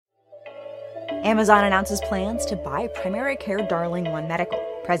Amazon announces plans to buy primary care darling One Medical.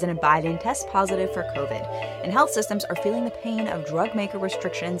 President Biden tests positive for COVID, and health systems are feeling the pain of drug maker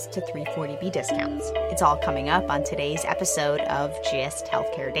restrictions to 340B discounts. It's all coming up on today's episode of GIST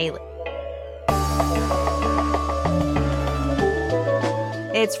Healthcare Daily.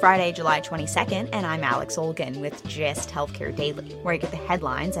 It's Friday, July 22nd, and I'm Alex Olgin with GIST Healthcare Daily, where you get the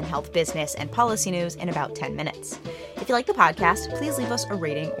headlines and health business and policy news in about 10 minutes. If you like the podcast, please leave us a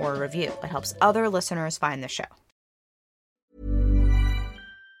rating or a review. It helps other listeners find the show.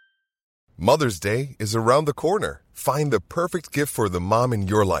 Mother's Day is around the corner. Find the perfect gift for the mom in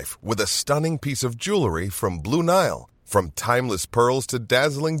your life with a stunning piece of jewelry from Blue Nile. From timeless pearls to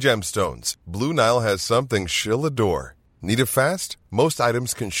dazzling gemstones, Blue Nile has something she'll adore. Need it fast? Most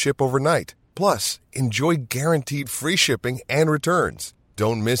items can ship overnight. Plus, enjoy guaranteed free shipping and returns.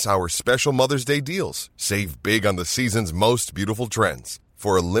 Don't miss our special Mother's Day deals. Save big on the season's most beautiful trends.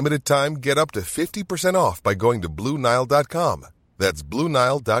 For a limited time, get up to 50% off by going to BlueNile.com. That's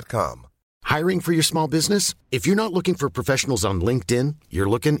BlueNile.com. Hiring for your small business? If you're not looking for professionals on LinkedIn, you're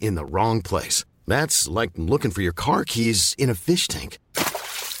looking in the wrong place. That's like looking for your car keys in a fish tank.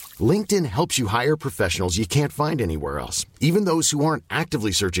 LinkedIn helps you hire professionals you can't find anywhere else, even those who aren't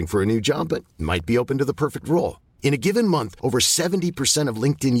actively searching for a new job but might be open to the perfect role. In a given month, over 70% of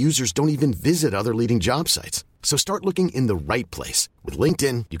LinkedIn users don't even visit other leading job sites. So start looking in the right place. With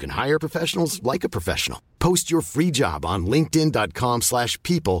LinkedIn, you can hire professionals like a professional. Post your free job on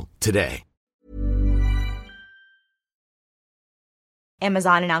linkedin.com/people today.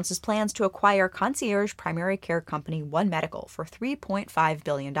 Amazon announces plans to acquire concierge primary care company One Medical for $3.5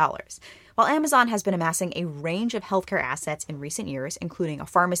 billion. While Amazon has been amassing a range of healthcare assets in recent years, including a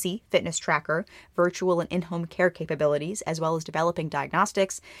pharmacy, fitness tracker, virtual and in-home care capabilities, as well as developing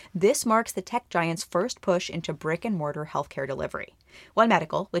diagnostics, this marks the tech giant's first push into brick-and-mortar healthcare delivery. One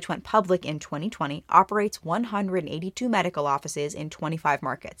Medical, which went public in 2020, operates 182 medical offices in 25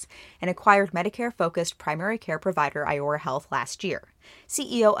 markets and acquired Medicare-focused primary care provider Iora Health last year.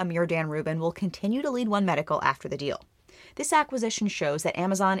 CEO Amir Dan Rubin will continue to lead One Medical after the deal. This acquisition shows that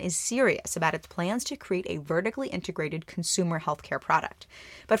Amazon is serious about its plans to create a vertically integrated consumer healthcare product.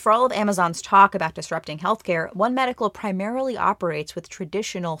 But for all of Amazon's talk about disrupting healthcare, One Medical primarily operates with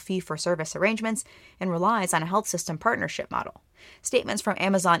traditional fee-for-service arrangements and relies on a health system partnership model. Statements from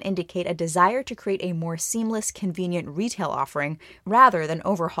Amazon indicate a desire to create a more seamless, convenient retail offering rather than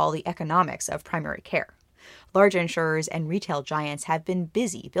overhaul the economics of primary care. Large insurers and retail giants have been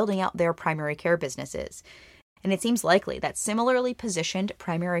busy building out their primary care businesses, and it seems likely that similarly positioned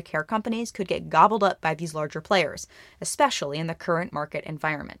primary care companies could get gobbled up by these larger players, especially in the current market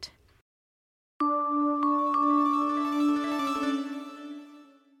environment.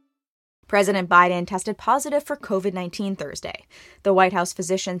 President Biden tested positive for COVID-19 Thursday. The White House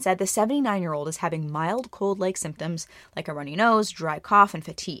physician said the 79-year-old is having mild cold-like symptoms like a runny nose, dry cough, and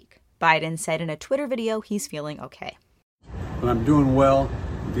fatigue. Biden said in a Twitter video he's feeling okay. But I'm doing well.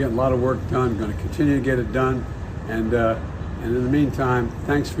 I'm getting a lot of work done. I'm going to continue to get it done. And in the meantime,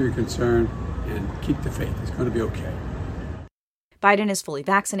 thanks for your concern and keep the faith. It's going to be okay. Biden is fully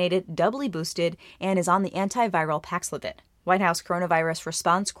vaccinated, doubly boosted, and is on the antiviral Paxlovid. White House Coronavirus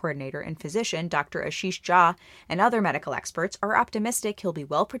Response Coordinator and physician Dr. Ashish Jha and other medical experts are optimistic he'll be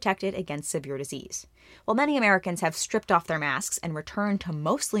well protected against severe disease. While many Americans have stripped off their masks and returned to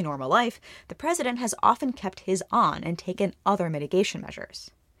mostly normal life, the president has often kept his on and taken other mitigation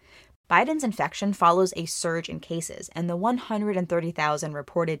measures. Biden's infection follows a surge in cases, and the 130,000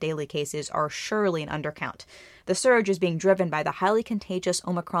 reported daily cases are surely an undercount. The surge is being driven by the highly contagious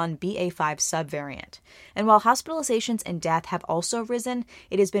Omicron BA.5 subvariant. And while hospitalizations and death have also risen,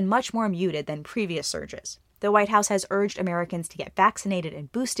 it has been much more muted than previous surges. The White House has urged Americans to get vaccinated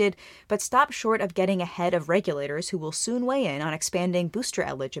and boosted, but stopped short of getting ahead of regulators who will soon weigh in on expanding booster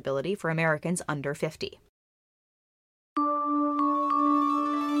eligibility for Americans under 50.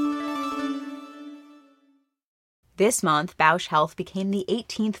 This month, Bausch Health became the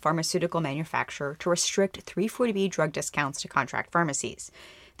 18th pharmaceutical manufacturer to restrict 340B drug discounts to contract pharmacies.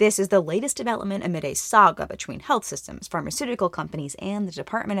 This is the latest development amid a saga between health systems, pharmaceutical companies, and the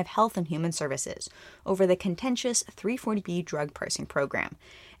Department of Health and Human Services over the contentious 340B drug pricing program.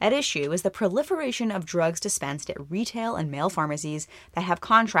 At issue is the proliferation of drugs dispensed at retail and mail pharmacies that have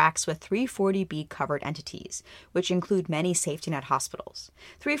contracts with 340B covered entities, which include many safety net hospitals.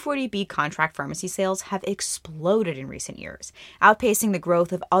 340B contract pharmacy sales have exploded in recent years, outpacing the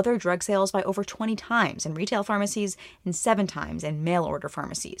growth of other drug sales by over 20 times in retail pharmacies and 7 times in mail order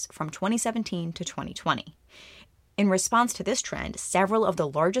pharmacies from 2017 to 2020. In response to this trend, several of the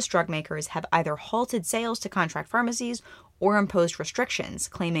largest drug makers have either halted sales to contract pharmacies or imposed restrictions,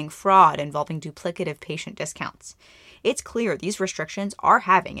 claiming fraud involving duplicative patient discounts. It's clear these restrictions are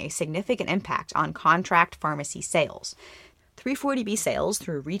having a significant impact on contract pharmacy sales. 340B sales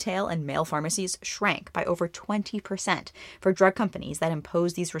through retail and mail pharmacies shrank by over 20% for drug companies that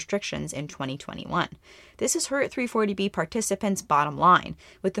imposed these restrictions in 2021. This has hurt 340B participants' bottom line,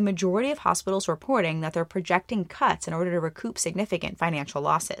 with the majority of hospitals reporting that they're projecting cuts in order to recoup significant financial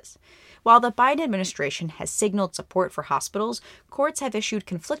losses. While the Biden administration has signaled support for hospitals, courts have issued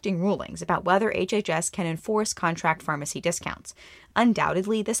conflicting rulings about whether HHS can enforce contract pharmacy discounts.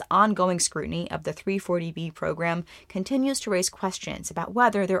 Undoubtedly, this ongoing scrutiny of the 340B program continues to raise questions about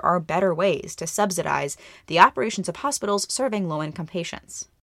whether there are better ways to subsidize the operations of hospitals serving low-income patients.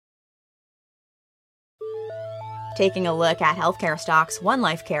 Taking a look at healthcare stocks, One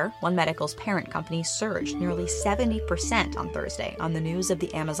Lifecare, One Medical's parent company, surged nearly 70% on Thursday on the news of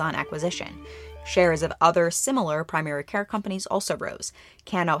the Amazon acquisition. Shares of other similar primary care companies also rose.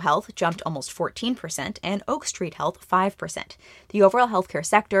 Cano Health jumped almost 14% and Oak Street Health 5%. The overall healthcare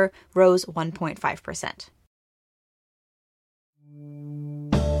sector rose 1.5%.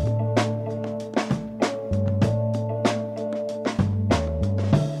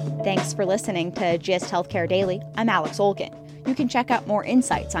 Thanks for listening to GIST Healthcare Daily. I'm Alex Olgin. You can check out more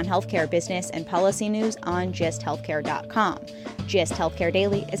insights on healthcare business and policy news on gisthealthcare.com. GIST Healthcare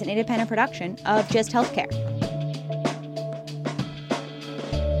Daily is an independent production of GIST Healthcare.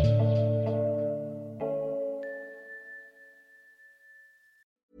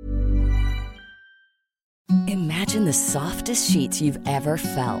 Imagine the softest sheets you've ever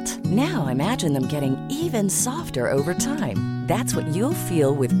felt. Now imagine them getting even softer over time. That's what you'll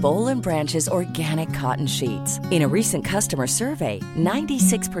feel with Boll & Branch's organic cotton sheets. In a recent customer survey,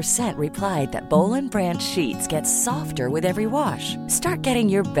 96% replied that Boll & Branch sheets get softer with every wash. Start getting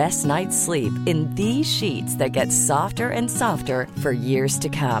your best night's sleep in these sheets that get softer and softer for years to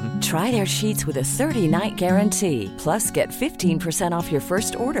come. Try their sheets with a 30-night guarantee. Plus, get 15% off your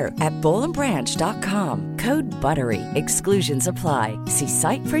first order at bollandbranch.com. Code BUTTERY. Exclusions apply. See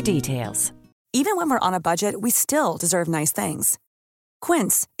site for details. Even when we're on a budget, we still deserve nice things.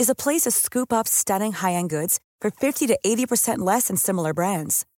 Quince is a place to scoop up stunning high-end goods for 50 to 80% less than similar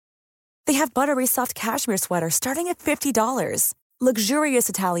brands. They have buttery soft cashmere sweaters starting at $50, luxurious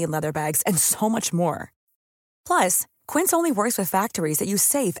Italian leather bags, and so much more. Plus, Quince only works with factories that use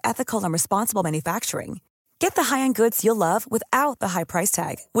safe, ethical, and responsible manufacturing. Get the high-end goods you'll love without the high price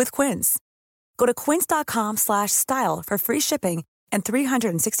tag with Quince. Go to quince.com/style for free shipping and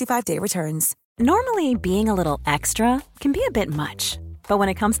 365-day returns. Normally, being a little extra can be a bit much, but when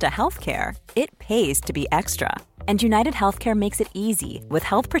it comes to healthcare, it pays to be extra. And United Healthcare makes it easy with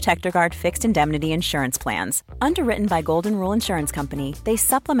Health Protector Guard fixed indemnity insurance plans. Underwritten by Golden Rule Insurance Company, they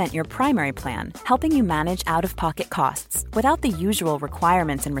supplement your primary plan, helping you manage out-of-pocket costs without the usual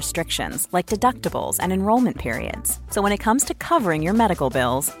requirements and restrictions like deductibles and enrollment periods. So when it comes to covering your medical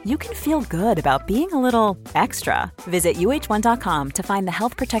bills, you can feel good about being a little extra. Visit UH1.com to find the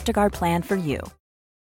Health Protector Guard plan for you.